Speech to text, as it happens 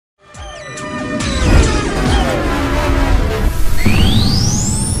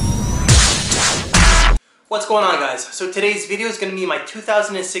going on, guys? So today's video is going to be my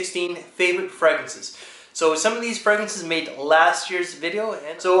 2016 favorite fragrances. So some of these fragrances made last year's video,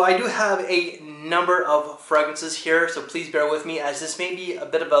 and so I do have a number of fragrances here, so please bear with me as this may be a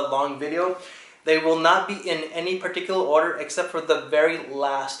bit of a long video. They will not be in any particular order except for the very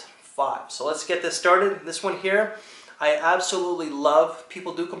last 5. So let's get this started. This one here, I absolutely love.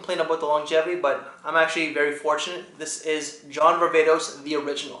 People do complain about the longevity, but I'm actually very fortunate. This is John Varvatos, the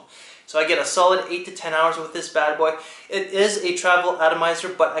original. So I get a solid 8 to 10 hours with this bad boy. It is a travel atomizer,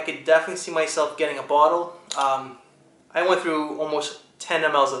 but I could definitely see myself getting a bottle. I went through almost 10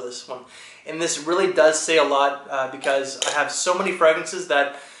 mLs of this one. And this really does say a lot because I have so many fragrances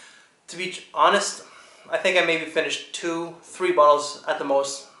that, to be honest, I think I maybe finished 2-3 bottles at the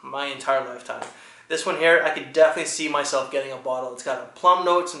most my entire lifetime. This one here, I could definitely see myself getting a bottle. It's got a plum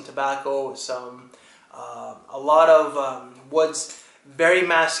note, some tobacco, some a lot of woods. Very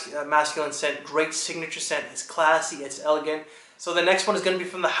masculine scent, great signature scent. It's classy, it's elegant. So the next one is going to be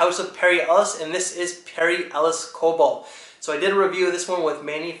from the house of Perry Ellis, and this is Perry Ellis Cobalt. So I did a review of this one with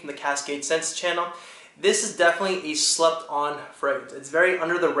Manny from the Cascade Scents channel. This is definitely a slept-on fragrance. It's very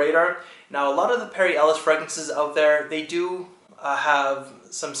under the radar. Now, a lot of the Perry Ellis fragrances out there, they do have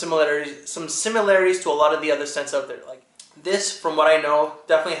some similarities to a lot of the other scents out there. Like this, from what I know,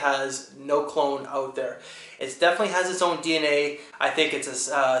 definitely has no clone out there. It definitely has its own DNA. I think it's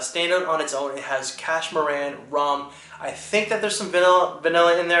a standout on its own. It has cashmeran, rum. I think that there's some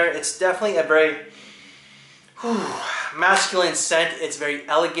vanilla in there. It's definitely a very masculine scent. It's very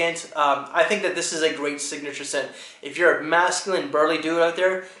elegant. I think that this is a great signature scent. If you're a masculine burly dude out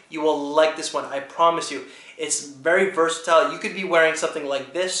there, you will like this one. I promise you. It's very versatile. You could be wearing something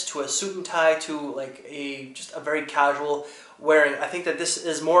like this to a suit and tie, to like just a very casual wearing. I think that this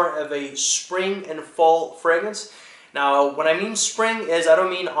is more of a spring and fall fragrance. Now, when I mean spring is, I don't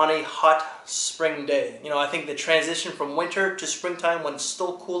mean on a hot spring day. You know, I think the transition from winter to springtime when it's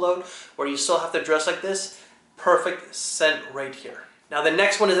still cool out, where you still have to dress like this, perfect scent right here. Now, the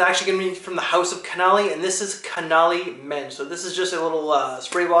next one is actually going to be from the house of Canali, and this is Canali Men. So this is just a little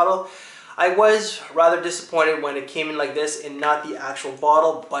spray bottle. I was rather disappointed when it came in like this and not the actual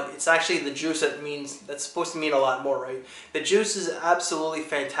bottle, but it's actually the juice that's supposed to mean a lot more, right? The juice is absolutely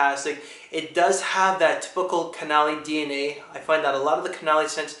fantastic. It does have that typical Canali DNA. I find that a lot of the Canali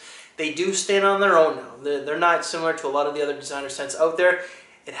scents, they do stand on their own now. They're not similar to a lot of the other designer scents out there.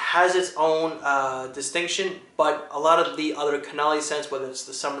 It has its own distinction, but a lot of the other Canali scents, whether it's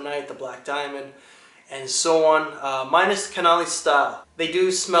the Summer Night, the Black Diamond, and so on, minus Canali style, they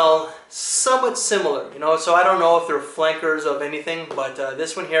do smell somewhat similar, you know, so I don't know if they're flankers of anything, but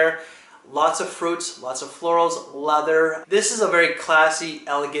this one here, lots of fruits, lots of florals, leather. This is a very classy,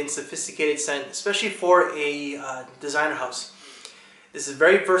 elegant, sophisticated scent, especially for a designer house. This is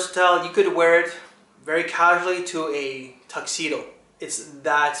very versatile. You could wear it very casually to a tuxedo. It's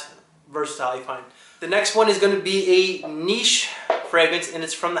that versatile, I find. The next one is going to be a niche fragrance, and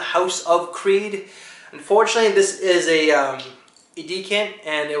it's from the house of Creed. Unfortunately, this is a decant,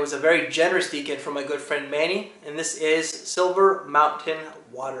 and it was a very generous decant from my good friend Manny, and this is Silver Mountain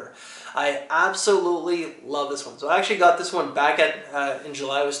Water. I absolutely love this one. So I actually got this one back in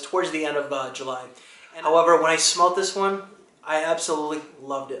July. It was towards the end of July. However, when I smelled this one, I absolutely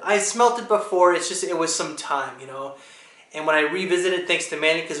loved it. I smelled it before, it's just, it was some time, you know. And when I revisited, thanks to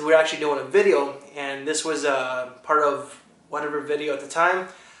Manny, because we were actually doing a video, and this was part of whatever video at the time,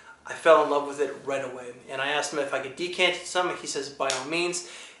 I fell in love with it right away. And I asked him if I could decant some, and he says, by all means.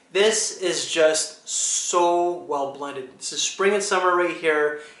 This is just so well blended. This is spring and summer right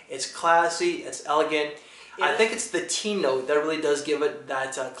here. It's classy, it's elegant. I think it's the tea note that really does give it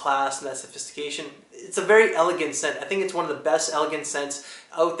that class and that sophistication. It's a very elegant scent. I think it's one of the best elegant scents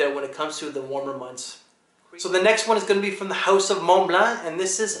out there when it comes to the warmer months. So the next one is going to be from the house of Montblanc, and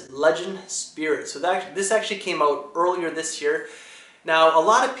this is Legend Spirit. So this actually came out earlier this year. Now, a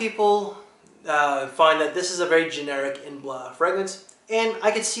lot of people find that this is a very generic in blah fragrance, and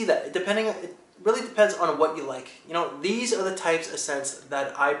I can see that. It really depends on what you like. You know, these are the types of scents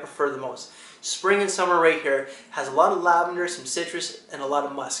that I prefer the most. Spring and summer right here has a lot of lavender, some citrus, and a lot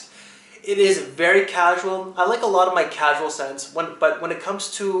of musk. It is very casual. I like a lot of my casual scents, but when it comes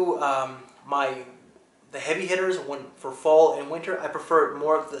to the heavy hitters, for fall and winter, I prefer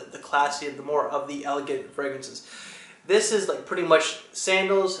more of the classy, more of the elegant fragrances. This is like pretty much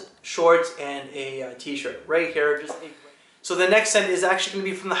sandals, shorts, and a t-shirt right here. So the next scent is actually going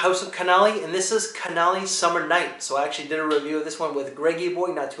to be from the house of Canali, and this is Canali Summer Night. So I actually did a review of this one with Greggy Boy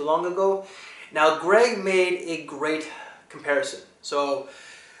not too long ago. Now Greg made a great comparison. So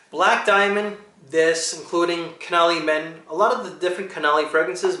Black Diamond, this, including Canali Men, a lot of the different Canali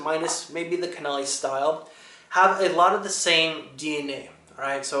fragrances, minus maybe the Canali style, have a lot of the same DNA. All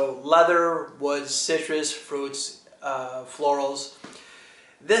right, so leather, woods, citrus, fruits, florals.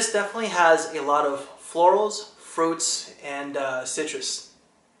 This definitely has a lot of florals, fruits, and citrus,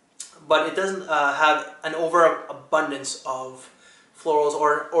 but it doesn't have an overabundance of florals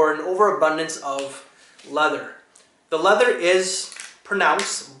or an overabundance of leather. The leather is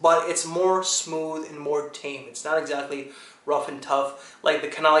pronounced, but it's more smooth and more tame. It's not exactly rough and tough like the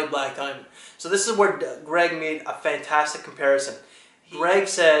Canali Black Diamond. So this is where Greg made a fantastic comparison. Greg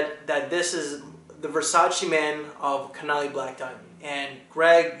said that this is the Versace man of Canali Black Diamond. And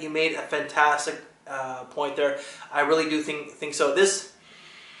Greg, you made a fantastic point there. I really do think so. This,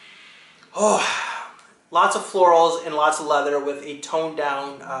 lots of florals and lots of leather with a toned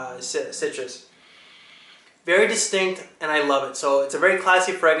down citrus. Very distinct, and I love it. So it's a very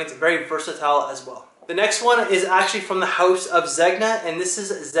classy fragrance, very versatile as well. The next one is actually from the house of Zegna, and this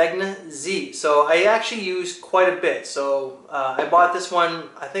is Zegna Z. So I actually used quite a bit. So I bought this one,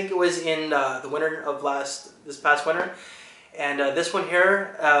 I think it was in the winter of this past winter. And this one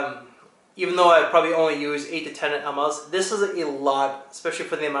here, even though I probably only use 8 to 10 mLs, this is a lot, especially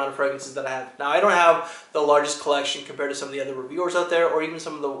for the amount of fragrances that I have. Now, I don't have the largest collection compared to some of the other reviewers out there, or even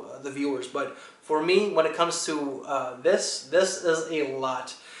some of the viewers, but for me, when it comes to this is a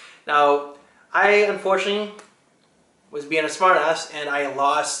lot. Now, I unfortunately was being a smartass, and I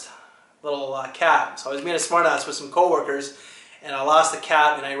lost a little cap. So I was being a smartass with some coworkers, and I lost the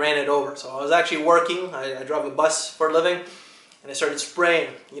cap, and I ran it over. So I was actually working. I drive a bus for a living. And I started spraying,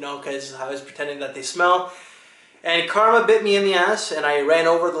 you know, because I was pretending that they smell. And karma bit me in the ass, and I ran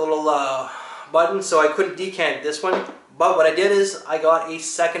over the little button, so I couldn't decant this one. But what I did is I got a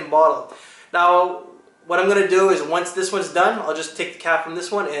second bottle. Now, what I'm going to do is once this one's done, I'll just take the cap from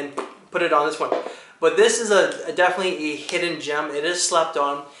this one and put it on this one. But this is definitely a hidden gem. It is slept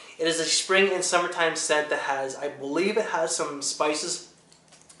on. It is a spring and summertime scent that has, I believe it has some spices.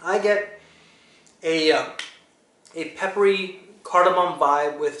 I get a peppery cardamom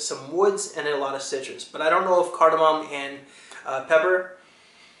vibe with some woods and a lot of citrus, but I don't know if cardamom and pepper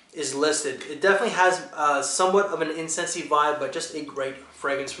is listed. It definitely has somewhat of an incensey vibe, but just a great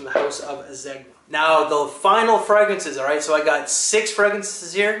fragrance from the house of Zegna. Now the final fragrances, all right, so I got 6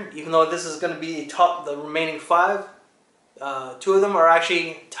 fragrances here, even though this is going to be the remaining 5. 2 of them are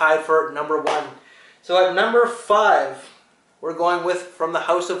actually tied for number 1. So at number 5, we're going with from the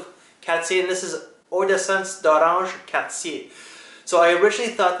house of Cartier, and this is Eau d'Essence d'Orange Cartier. So I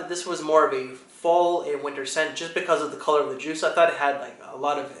originally thought that this was more of a fall and winter scent just because of the color of the juice. I thought it had like a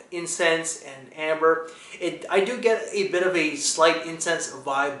lot of incense and amber. I do get a bit of a slight incense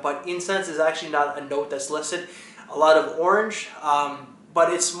vibe, but incense is actually not a note that's listed. A lot of orange,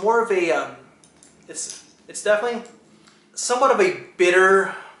 but it's more of a, it's definitely somewhat of a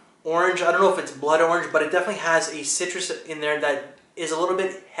bitter orange. I don't know if it's blood orange, but it definitely has a citrus in there that is a little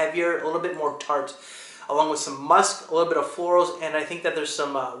bit heavier, a little bit more tart, along with some musk, a little bit of florals, and I think that there's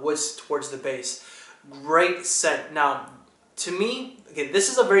some woods towards the base. Great scent. Now, to me, okay, this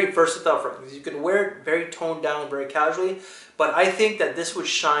is a very versatile fragrance. You can wear it very toned down, very casually, but I think that this would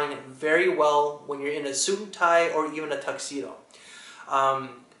shine very well when you're in a suit and tie or even a tuxedo.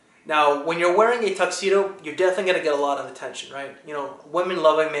 Now, when you're wearing a tuxedo, you're definitely going to get a lot of attention, right? You know, women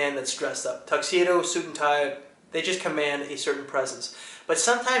love a man that's dressed up. Tuxedo, suit and tie, they just command a certain presence. But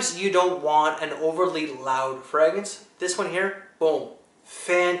sometimes you don't want an overly loud fragrance. This one here, boom,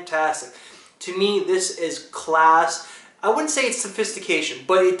 fantastic. To me, this is class. I wouldn't say it's sophistication,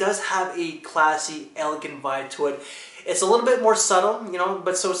 but it does have a classy, elegant vibe to it. It's a little bit more subtle, you know,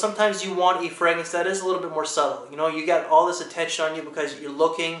 but so sometimes you want a fragrance that is a little bit more subtle. You know, you got all this attention on you because you're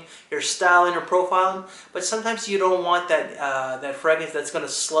looking, you're styling, you're profiling, but sometimes you don't want that, that fragrance that's going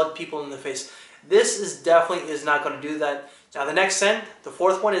to slug people in the face. This is definitely not going to do that. Now the next scent, the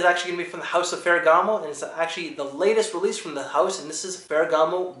 4th one, is actually going to be from the house of Ferragamo, and it's actually the latest release from the house, and this is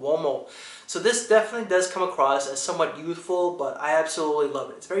Ferragamo Uomo. So this definitely does come across as somewhat youthful, but I absolutely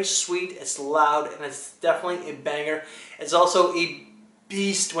love it. It's very sweet, it's loud, and it's definitely a banger. It's also a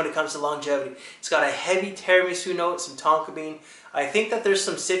beast when it comes to longevity. It's got a heavy tiramisu note, some tonka bean. I think that there's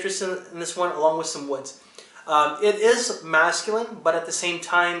some citrus in this one, along with some woods. It is masculine, but at the same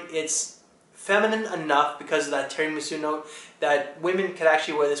time, it's feminine enough because of that tiramisu note that women could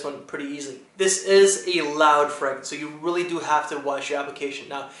actually wear this one pretty easily. This is a loud fragrance, so you really do have to watch your application.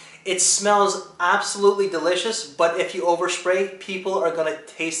 Now, it smells absolutely delicious, but if you overspray, people are going to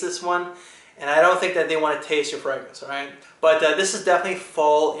taste this one, and I don't think that they want to taste your fragrance, all right? But this is definitely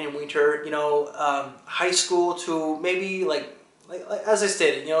fall and winter, you know, high school to maybe like as I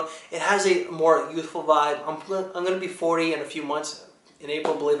stated, you know, it has a more youthful vibe. I'm going to be 40 in a few months, in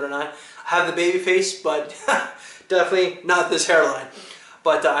April, believe it or not. I have the baby face, but definitely not this hairline.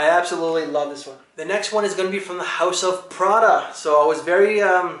 But I absolutely love this one. The next one is going to be from the House of Prada. So I was very,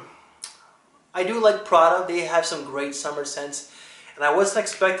 I do like Prada. They have some great summer scents. And I wasn't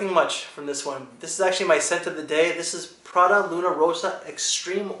expecting much from this one. This is actually my scent of the day. This is Prada Luna Rosa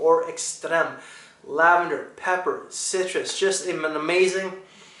Extreme or Extreme. Lavender, pepper, citrus. Just an amazing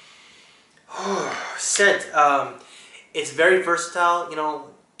scent. It's very versatile, you know,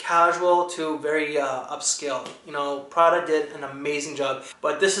 casual to very upscale. You know, Prada did an amazing job.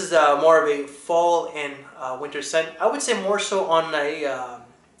 But this is more of a fall and winter scent. I would say more so on a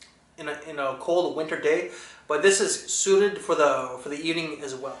in a cold winter day. But this is suited for the evening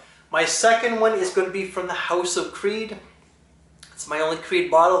as well. My second one is going to be from the House of Creed. It's my only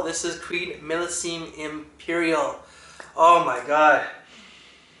Creed bottle. This is Creed Millésime Imperial. Oh my God.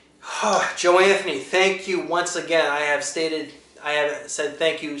 Oh, Joe Anthony, thank you once again. I have said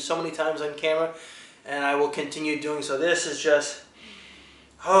thank you so many times on camera, and I will continue doing so. This is just,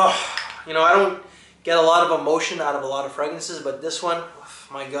 you know, I don't get a lot of emotion out of a lot of fragrances, but this one, oh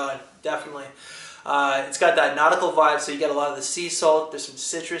my God, definitely. It's got that nautical vibe, so you get a lot of the sea salt, there's some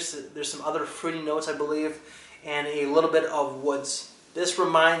citrus, there's some other fruity notes, I believe, and a little bit of woods. This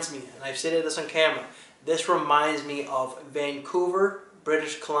reminds me, and I've stated this on camera, this reminds me of Vancouver,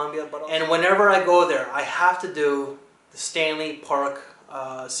 British Columbia, and whenever I go there, I have to do the Stanley Park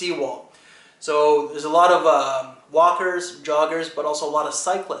seawall. So there's a lot of walkers, joggers, but also a lot of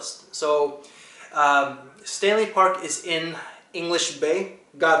cyclists. So Stanley Park is in English Bay.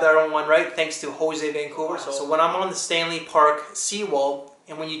 Got that one right, thanks to Jose Vancouver. So when I'm on the Stanley Park seawall,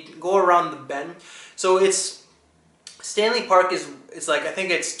 and when you go around the bend, so it's Stanley Park is, it's like, I think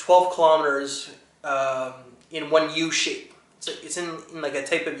it's 12 kilometers in one U shape. So it's in like a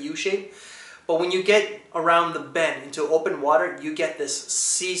type of U shape. But when you get around the bend into open water, you get this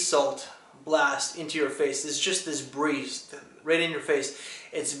sea salt blast into your face. It's just this breeze right in your face.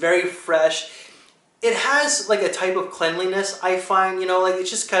 It's very fresh. It has like a type of cleanliness, I find, you know, like it's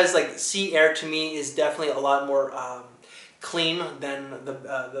just because like sea air to me is definitely a lot more clean than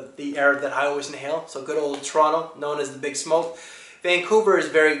the air that I always inhale. So good old Toronto, known as the Big Smoke. Vancouver is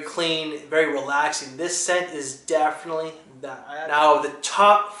very clean, very relaxing. This scent is definitely that. Now the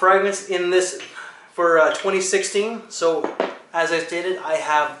top fragrance in this for 2016. So as I stated, I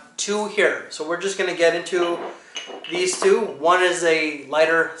have two here. So we're just gonna get into these two. One is a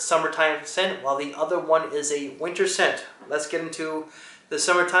lighter summertime scent, while the other one is a winter scent. Let's get into the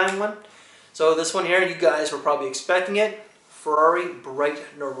summertime one. So this one here, you guys were probably expecting it. Ferrari Bright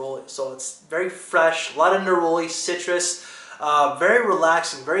Neroli. So it's very fresh, a lot of neroli, citrus, very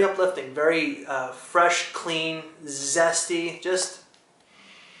relaxing, very uplifting, very fresh, clean, zesty. Just,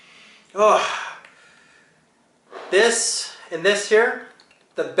 this and this here,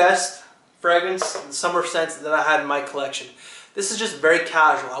 the best fragrance summer scents that I had in my collection. This is just very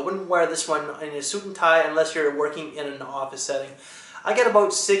casual. I wouldn't wear this one in a suit and tie unless you're working in an office setting. I get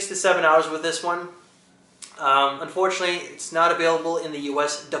about 6 to 7 hours with this one. Unfortunately, it's not available in the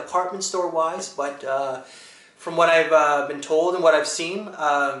US department store wise, but from what I've been told and what I've seen,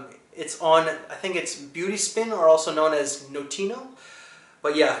 it's on, I think it's Beauty Spin, or also known as Notino.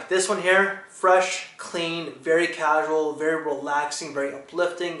 But yeah, this one here, fresh, clean, very casual, very relaxing, very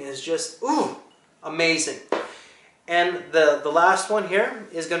uplifting, is just, ooh, amazing. And the last one here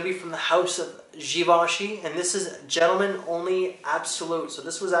is going to be from the House of Givenchy, and this is Gentleman Only Absolute. So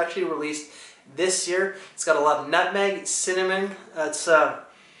this was actually released this year. It's got a lot of nutmeg, cinnamon. It's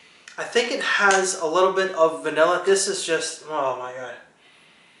I think it has a little bit of vanilla. This is just, oh my God.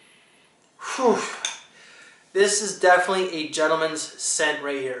 Whew. This is definitely a gentleman's scent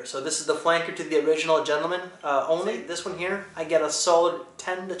right here. So this is the flanker to the original Gentleman Only. This one here, I get a solid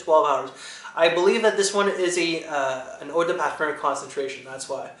 10 to 12 hours. I believe that this one is an eau de parfum concentration, that's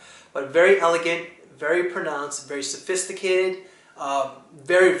why. But very elegant, very pronounced, very sophisticated,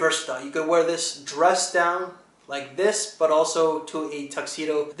 very versatile. You could wear this dressed down like this, but also to a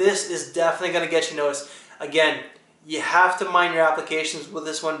tuxedo. This is definitely going to get you noticed. Again, you have to mind your applications with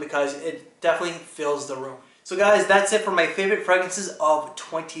this one because it definitely fills the room. So guys, that's it for my favorite fragrances of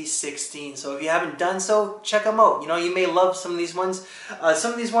 2016. So if you haven't done so, check them out. You know, you may love some of these ones.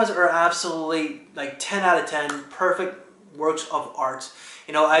 Some of these ones are absolutely like 10 out of 10, perfect works of art.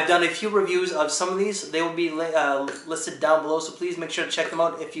 You know, I've done a few reviews of some of these. They will be listed down below, so please make sure to check them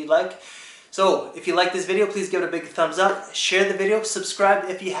out if you like. So if you like this video, please give it a big thumbs up. Share the video, subscribe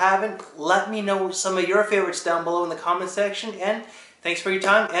if you haven't. Let me know some of your favorites down below in the comment section. And thanks for your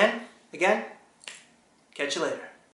time. And again, catch you later.